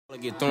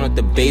Get thrown at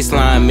the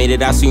baseline, made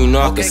it out so you know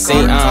I can say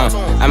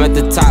I'm at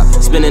the top,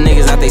 spinning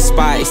niggas out they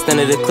spot,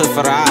 extended the clip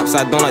for the ops,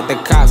 I don't like the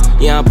cops.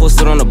 Yeah, I'm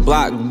posted on the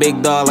block,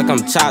 big dog like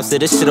I'm chopped, so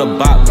this shit a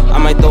bop. I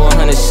might throw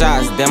 100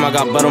 shots, damn I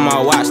got butt on my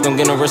watch, don't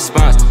get no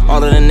response.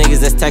 All of the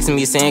niggas that's texting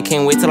me saying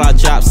can't wait till I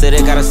drop, so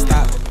they gotta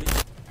stop.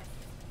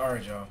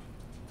 Alright y'all,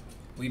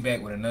 we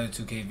back with another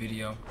 2K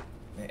video,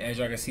 and as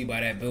y'all can see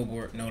by that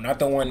billboard, no, not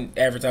the one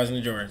advertising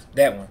the Jordans,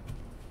 that one,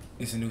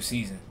 it's a new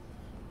season.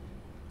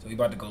 So we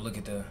about to go look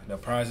at the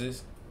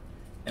prizes.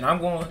 And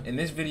in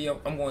this video,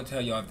 I'm going to tell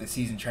y'all if the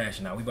season trash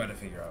or not. We about to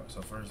figure out.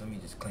 So first, let me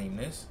just claim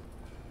this.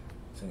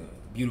 It's a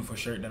beautiful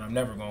shirt that I'm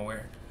never going to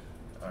wear.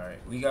 Alright,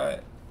 we got,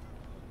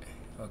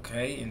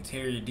 okay,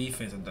 interior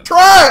defense.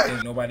 Try! I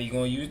think nobody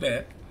going to use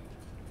that.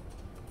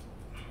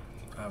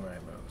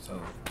 Alright, bro.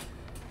 So,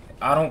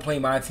 I don't play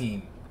my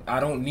team. I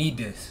don't need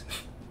this.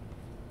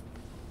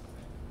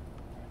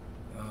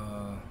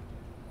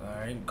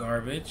 Alright,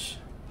 garbage.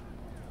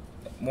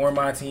 More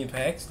my team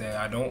packs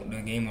that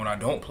the game when I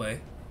don't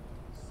play.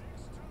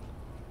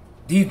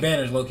 These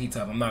banners low key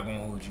tough. I'm not gonna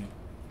hold you.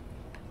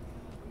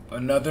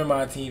 Another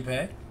my team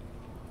pack.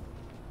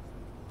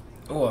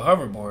 Oh, a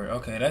hoverboard.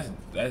 Okay,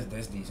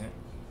 that's decent.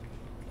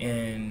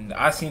 And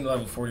I seen the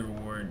level 40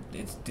 reward.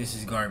 This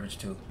is garbage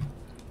too.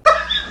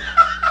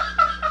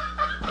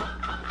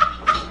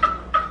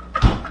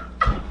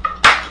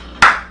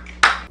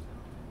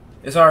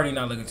 It's already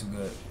not looking too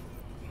good.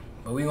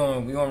 But we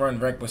gonna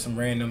run wreck with some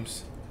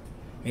randoms.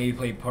 Maybe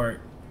play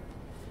park.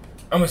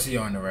 I'm gonna see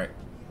y'all in the wreck.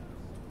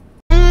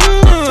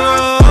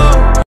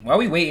 While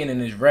we waiting in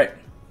this wreck,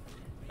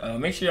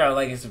 make sure y'all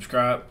like and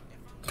subscribe,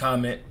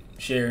 comment,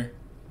 share,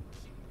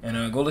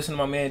 and go listen to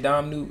my man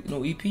Dom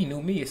new EP,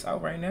 New Me. It's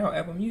out right now,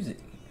 Apple Music.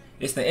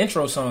 It's the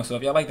intro song, so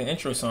if y'all like the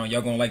intro song,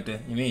 y'all gonna like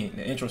the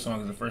intro song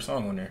is the first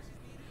song on there.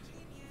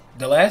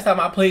 The last time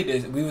I played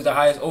this, we was the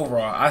highest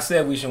overall. I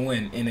said we should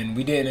win, and then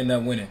we didn't end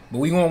up winning. But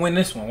we gonna win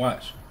this one,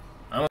 watch.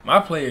 My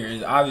player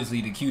is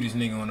obviously the cutest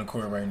nigga on the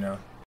court right now.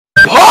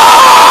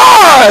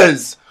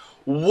 Pause!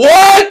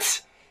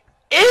 What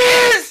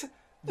is...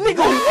 Nigga,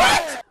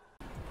 what?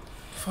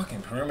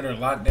 Fucking perimeter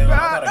lockdown.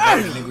 I gotta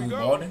go to the nigga who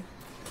ballin'.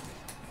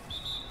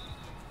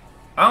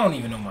 I don't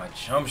even know my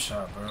jump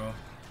shot, bro.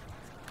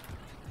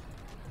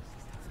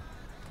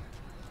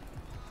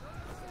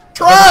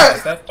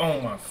 Try!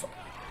 Oh my fuck.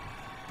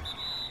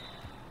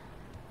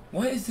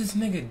 What is this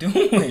nigga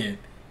doing?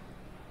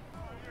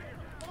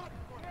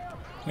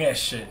 Yeah,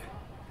 shit.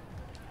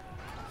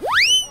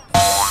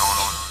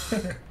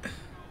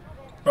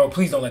 Bro,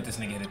 please don't let this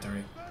nigga hit a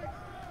 3.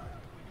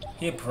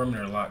 He had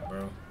perimeter lock,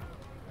 bro.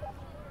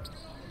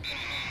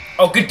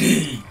 Oh, good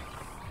D.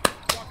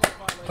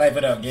 Clap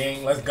it up,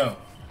 gang. Let's go.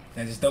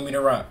 Now just throw me the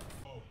rock.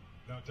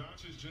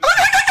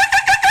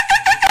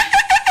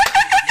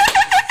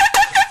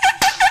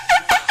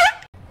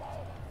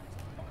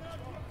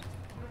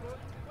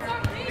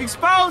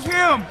 Expose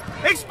him!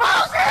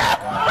 Expose him!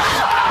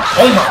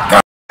 Oh my god.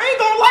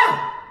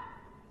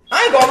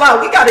 I ain't gonna lie,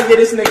 we gotta get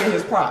this nigga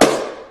his props.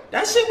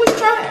 That shit was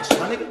trash,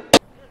 my nigga.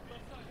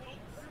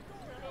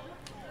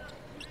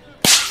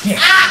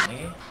 Yeah,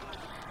 nigga.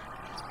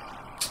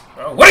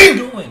 Bro, what are you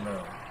doing,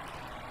 bro?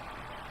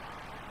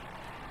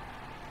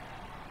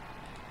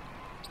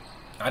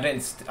 I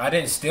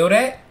didn't steal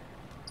that.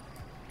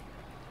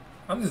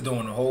 I'm just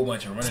doing a whole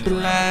bunch of running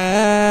around.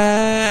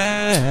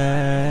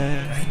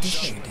 I hate this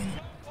nigga, didn't.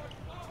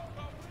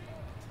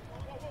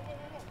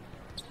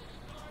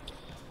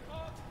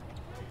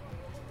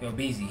 Yo,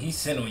 BZ, he's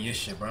sitting on your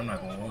shit, bro. I'm not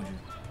gonna hold you.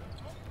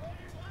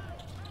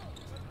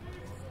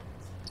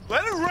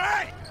 Let it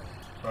ride!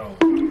 Bro,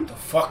 what the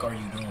fuck are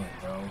you doing,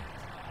 bro?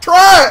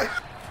 Try!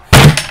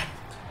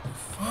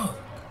 Fuck.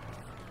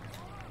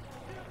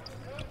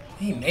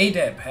 He made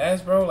that pass,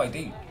 bro. Like,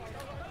 they...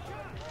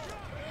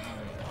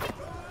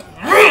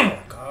 Oh, my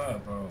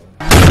God, bro.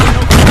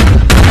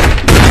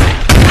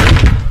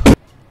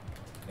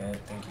 Yeah,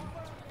 thank you.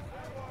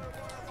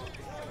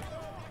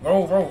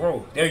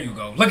 Roll. There you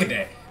go. Look at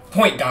that.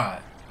 Point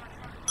guard.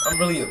 I'm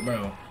really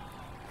bro.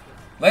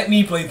 Let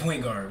me play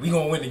point guard. We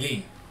gonna win the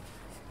game.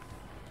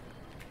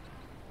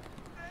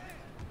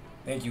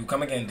 Thank you.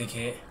 Come again,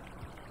 dickhead.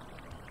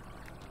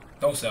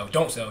 Don't sell.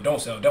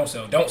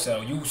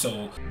 You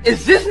sold.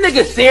 Is this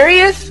nigga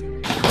serious?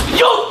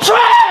 You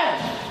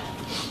trash!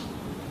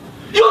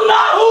 You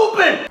not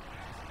hooping!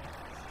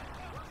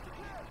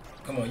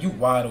 Come on, you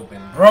wide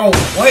open. Bro,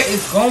 what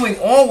is going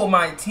on with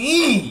my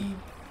team?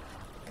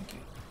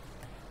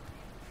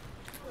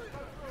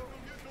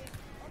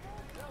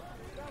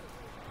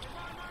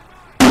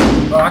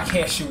 Bro, I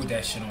can't shoot with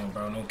that shit on,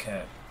 bro. No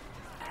cap.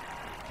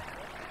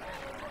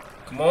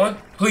 Come on,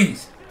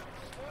 please.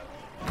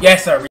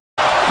 Yes, sir.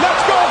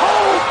 Let's go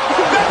home!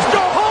 Let's go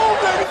home,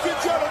 ladies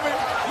and gentlemen!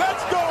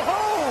 Let's go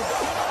home!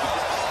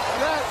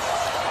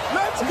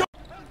 Let's go!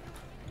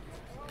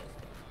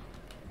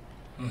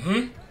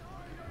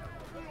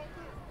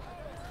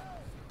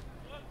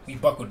 We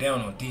buckled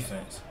down on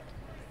defense.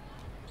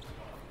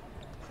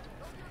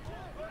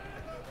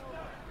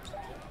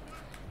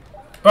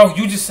 Bro,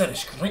 you just set a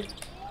screen.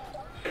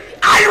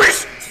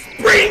 Irish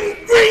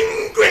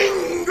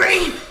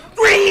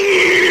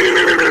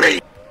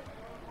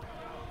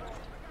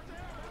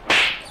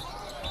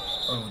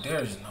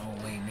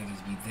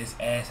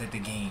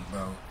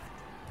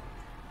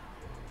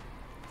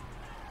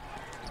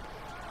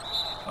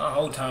The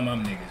whole time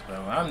I'm niggas, bro.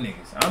 I'm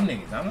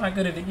niggas. I'm not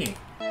good at the game.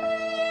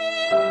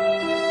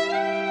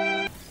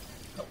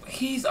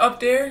 He's up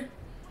there.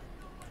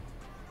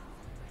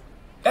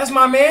 That's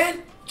my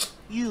man.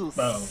 You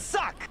bro.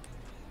 suck.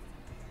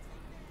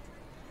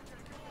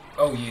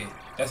 Oh yeah,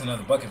 that's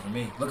another bucket for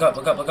me. Look up,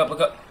 look up, look up,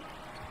 look up.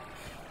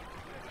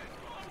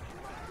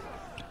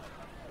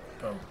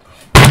 Bro.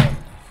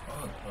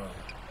 Fuck, bro.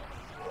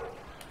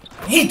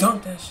 He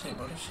dunked that shit,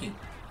 bro. That shit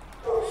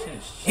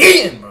is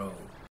shitting, bro.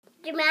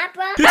 You mad,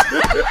 bro?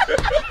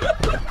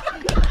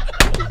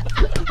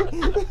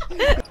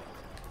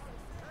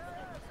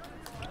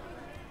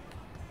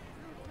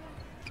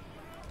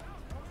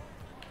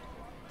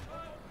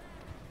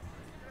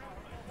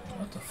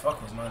 What the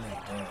fuck was my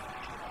nigga doing?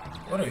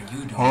 What are you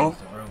doing? Is the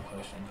real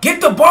question. Get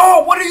the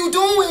ball! What are you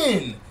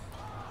doing?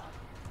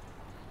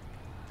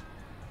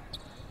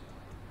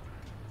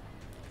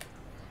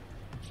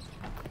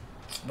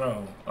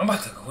 Bro, I'm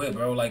about to quit,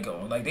 bro. Like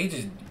they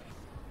just.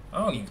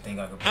 I don't even think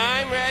I could play.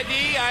 I'm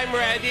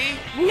ready.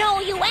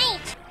 No, you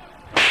ain't.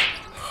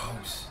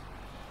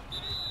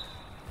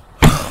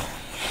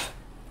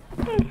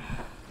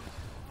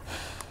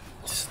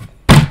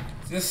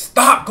 Just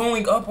stop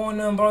going up on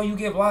them, bro. You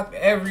get blocked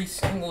every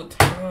single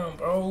time,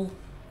 bro.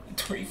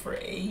 3 for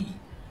 8.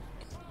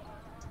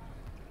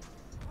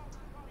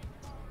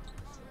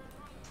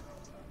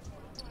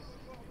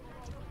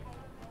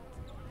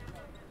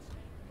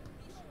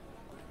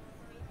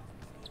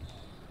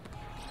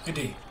 Good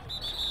day.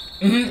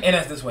 And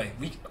that's this way.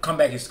 We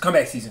comeback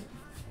season.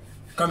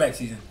 Comeback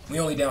season. We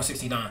only down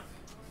 69.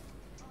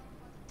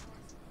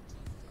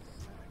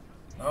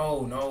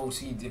 No.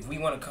 See, if we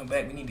want to come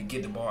back, we need to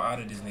get the ball out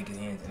of this nigga's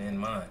hands and in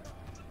mine.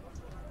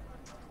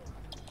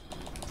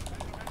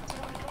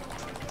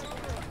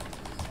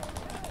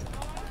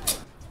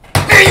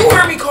 Man, you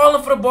heard me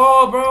calling for the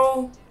ball,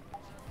 bro.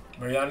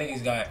 Bro, y'all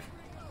niggas got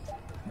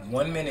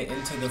 1 minute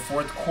into the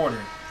 4th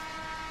quarter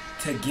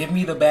to give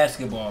me the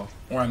basketball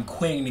or I'm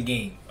quitting the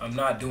game. I'm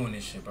not doing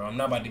this shit, bro. I'm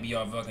not about to be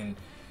all fucking...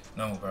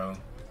 No, bro.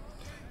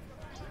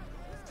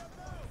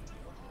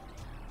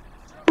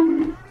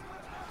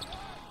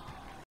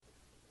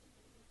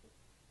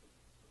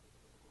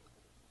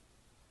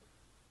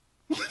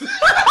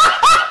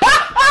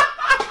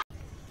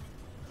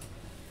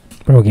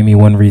 Bro, give me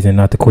one reason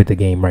not to quit the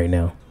game right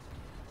now.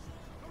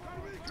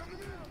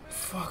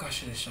 Fuck, I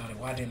should have shot it.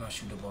 Why didn't I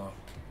shoot the ball?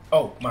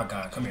 Oh, my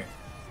God. Come here.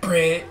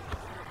 Bread.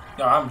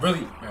 No, I'm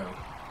really... Bro.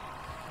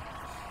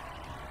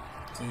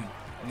 See,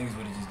 niggas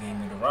would have just gave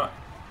me the rock.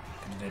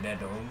 Could have did that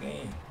the whole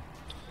game.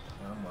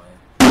 I'm lying.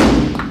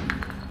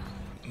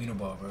 Give me the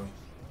ball, bro.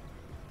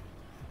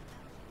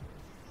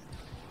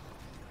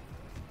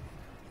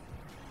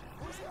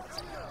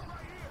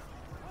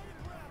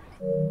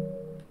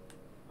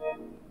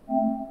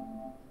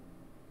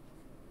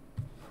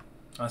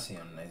 I'll see you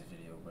on the next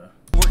video, bro.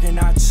 Working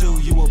out too,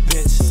 you a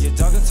bitch. Your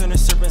dog turn the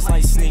serpents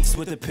like snakes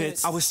with the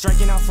pits. I was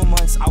striking out for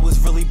months, I was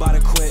really about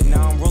to quit.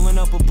 Now I'm rolling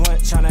up a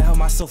blunt, trying to help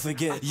myself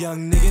forget.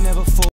 Young nigga never fall.